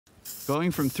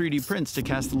Going from 3D prints to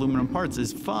cast aluminum parts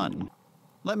is fun.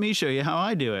 Let me show you how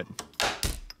I do it.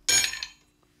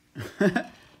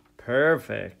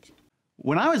 Perfect.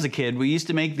 When I was a kid, we used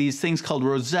to make these things called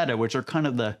Rosette, which are kind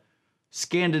of the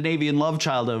Scandinavian love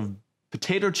child of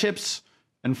potato chips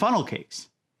and funnel cakes.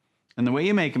 And the way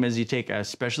you make them is you take a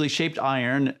specially shaped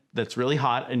iron that's really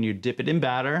hot and you dip it in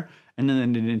batter and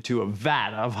then into a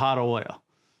vat of hot oil.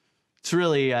 It's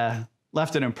really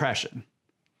left an impression.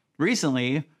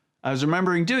 Recently, I was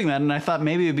remembering doing that and I thought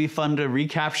maybe it'd be fun to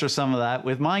recapture some of that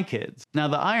with my kids. Now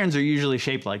the irons are usually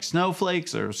shaped like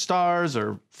snowflakes or stars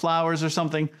or flowers or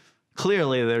something.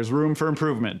 Clearly there's room for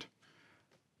improvement.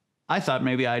 I thought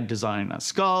maybe I'd design a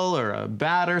skull or a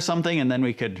bat or something and then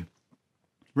we could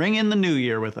ring in the new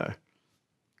year with a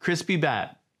crispy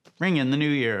bat. Ring in the new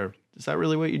year. Is that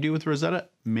really what you do with Rosetta?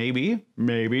 Maybe,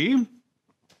 maybe.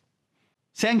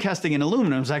 Sandcasting in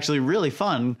aluminum is actually really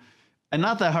fun and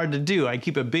not that hard to do. I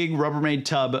keep a big Rubbermaid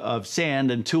tub of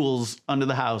sand and tools under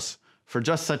the house for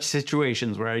just such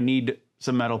situations where I need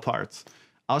some metal parts.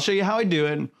 I'll show you how I do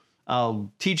it. I'll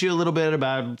teach you a little bit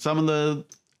about some of the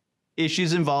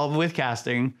issues involved with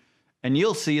casting, and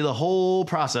you'll see the whole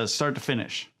process start to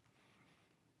finish.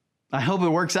 I hope it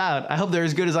works out. I hope they're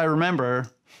as good as I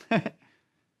remember.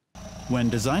 When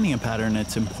designing a pattern,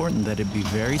 it's important that it be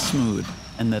very smooth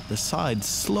and that the sides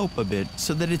slope a bit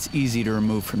so that it's easy to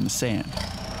remove from the sand.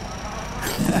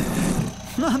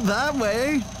 Not that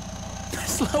way.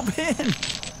 Slope in.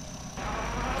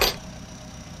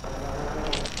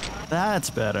 That's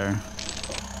better.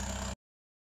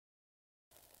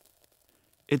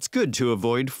 It's good to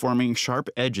avoid forming sharp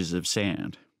edges of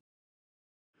sand.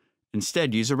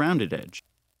 Instead, use a rounded edge.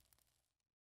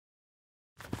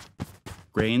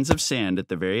 Grains of sand at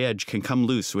the very edge can come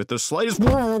loose with the slightest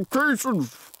provocation.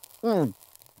 Oh,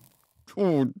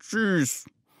 jeez.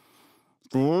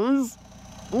 Guys?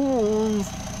 Whoa!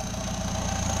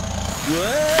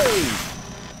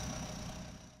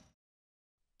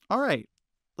 All right,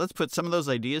 let's put some of those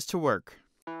ideas to work.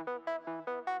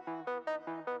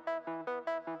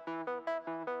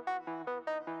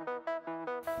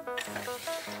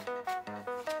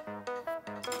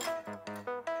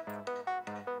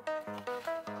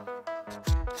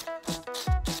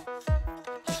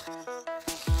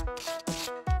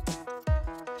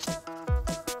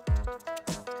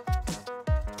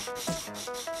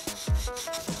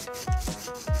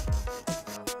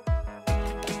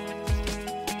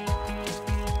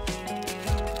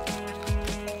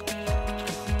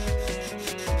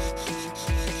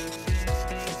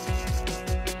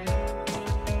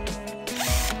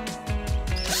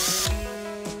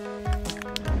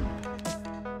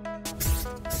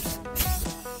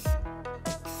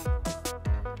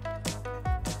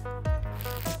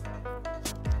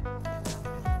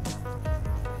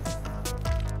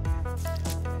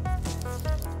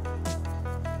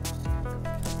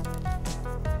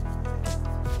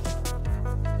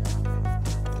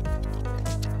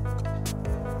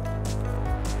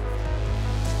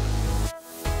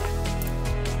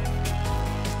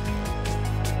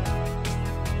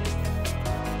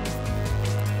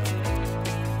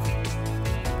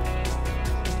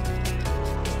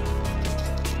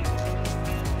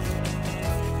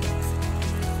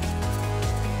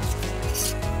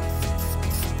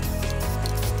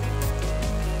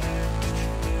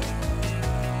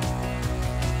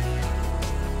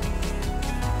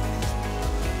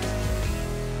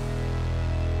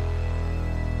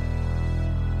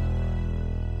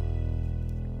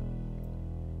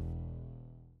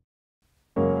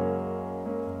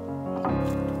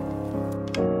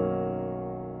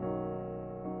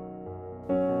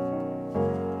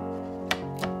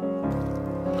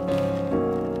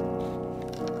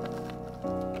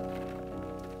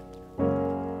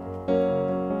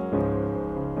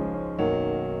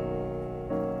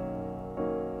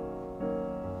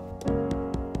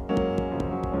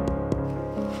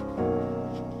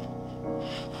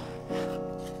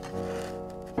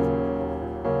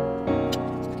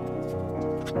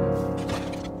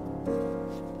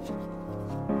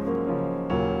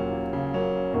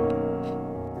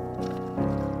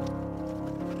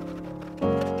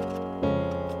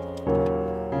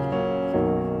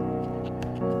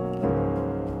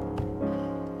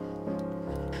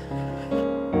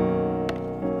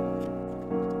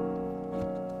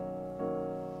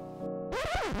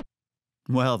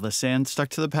 Well, the sand stuck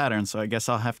to the pattern, so I guess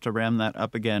I'll have to ram that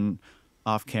up again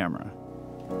off camera.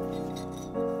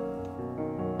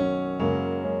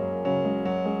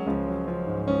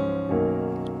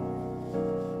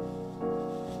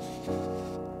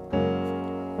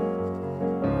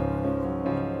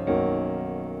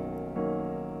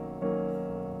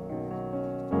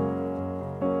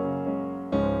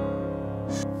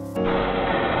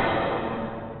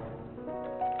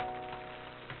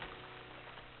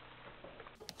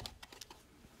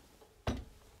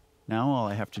 Now all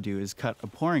I have to do is cut a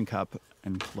pouring cup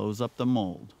and close up the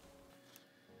mold.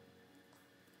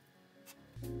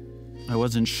 I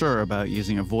wasn't sure about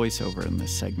using a voiceover in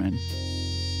this segment,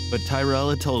 but Tyrell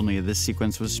had told me this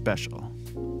sequence was special.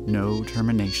 No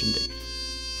termination date.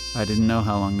 I didn't know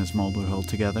how long this mold would hold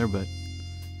together, but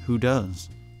who does?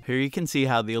 Here you can see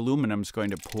how the aluminum's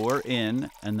going to pour in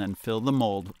and then fill the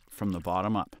mold from the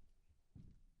bottom up.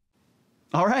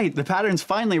 All right, the pattern's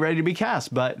finally ready to be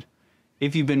cast, but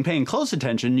if you've been paying close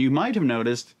attention, you might have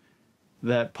noticed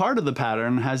that part of the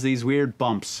pattern has these weird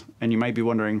bumps, and you might be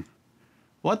wondering,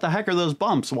 what the heck are those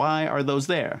bumps? Why are those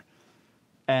there?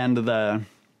 And the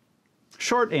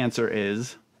short answer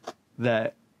is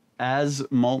that as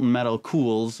molten metal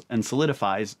cools and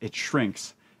solidifies, it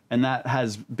shrinks. And that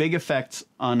has big effects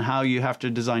on how you have to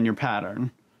design your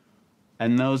pattern.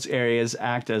 And those areas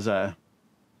act as a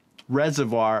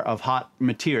reservoir of hot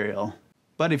material.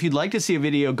 But if you'd like to see a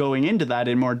video going into that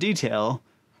in more detail,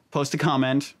 post a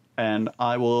comment and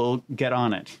I will get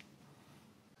on it.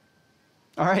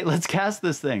 All right, let's cast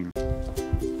this thing.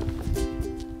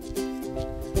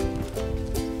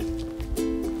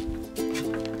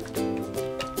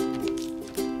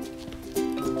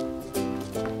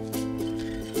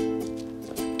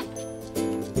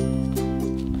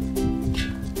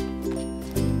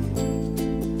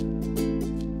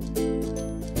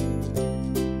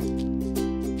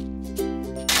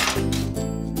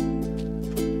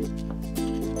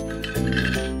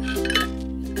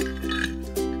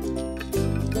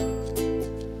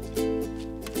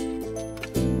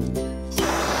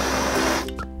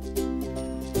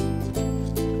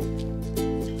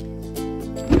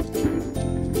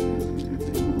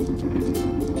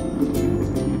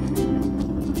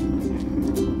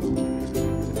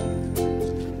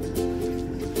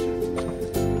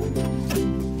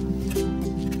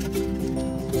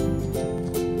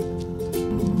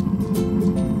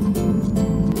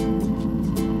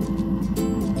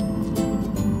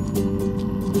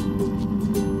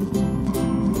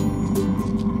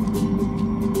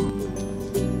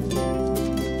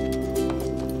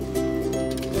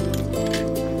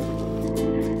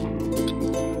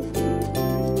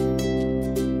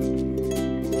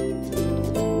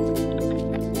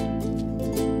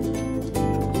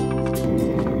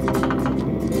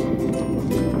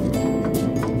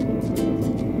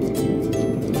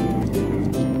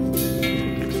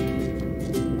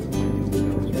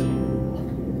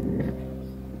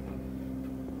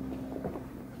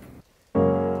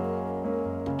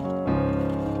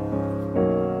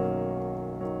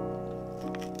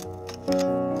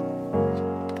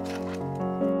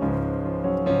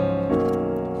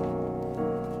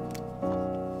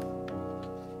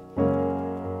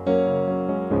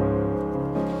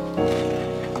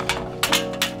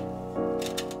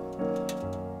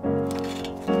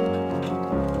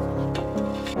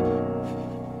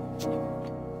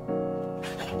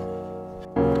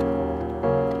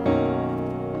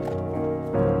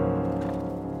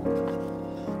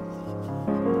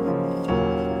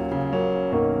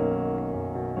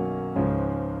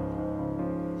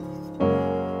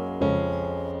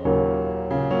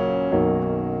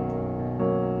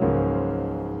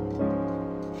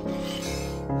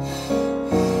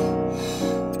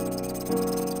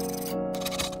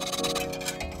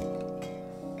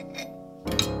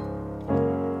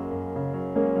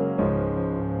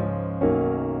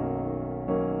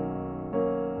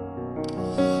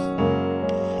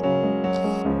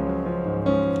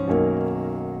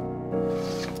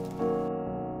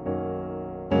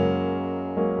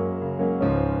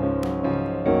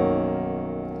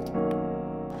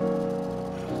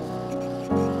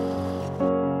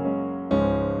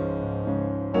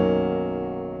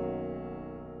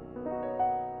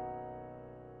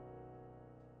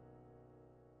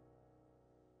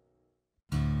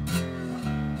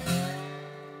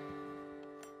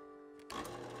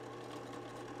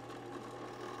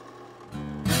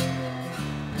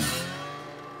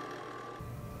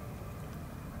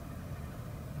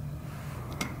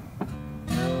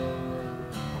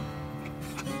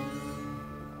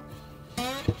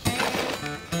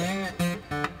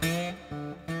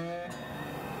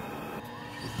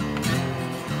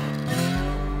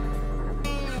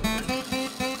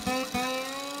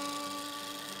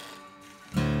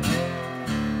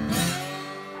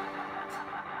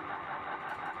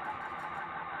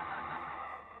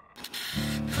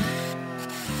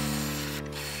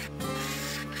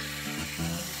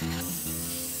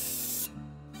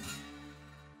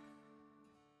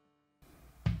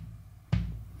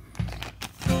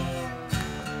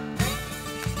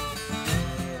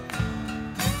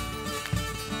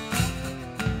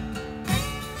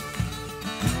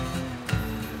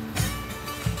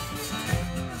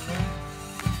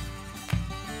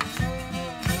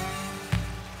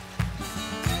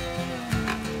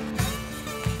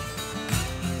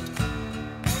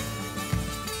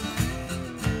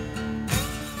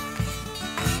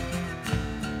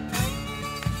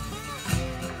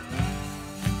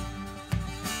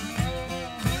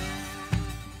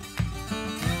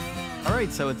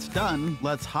 right, so it's done.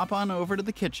 Let's hop on over to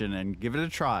the kitchen and give it a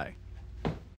try.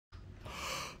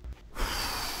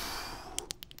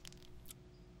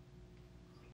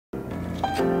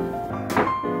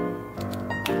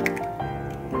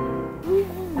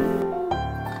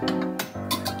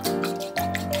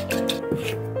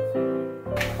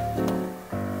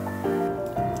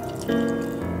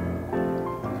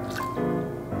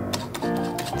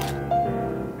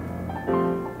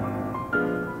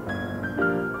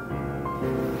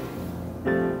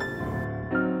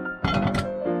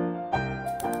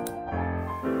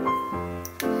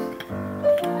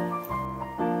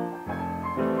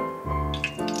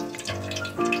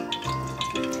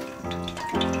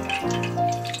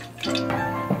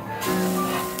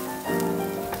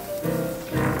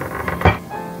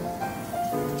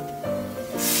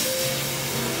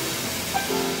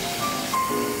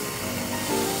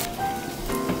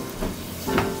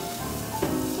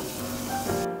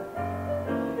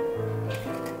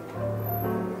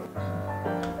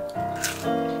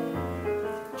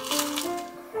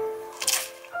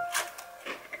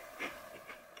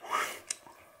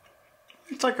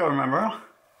 It's like I remember.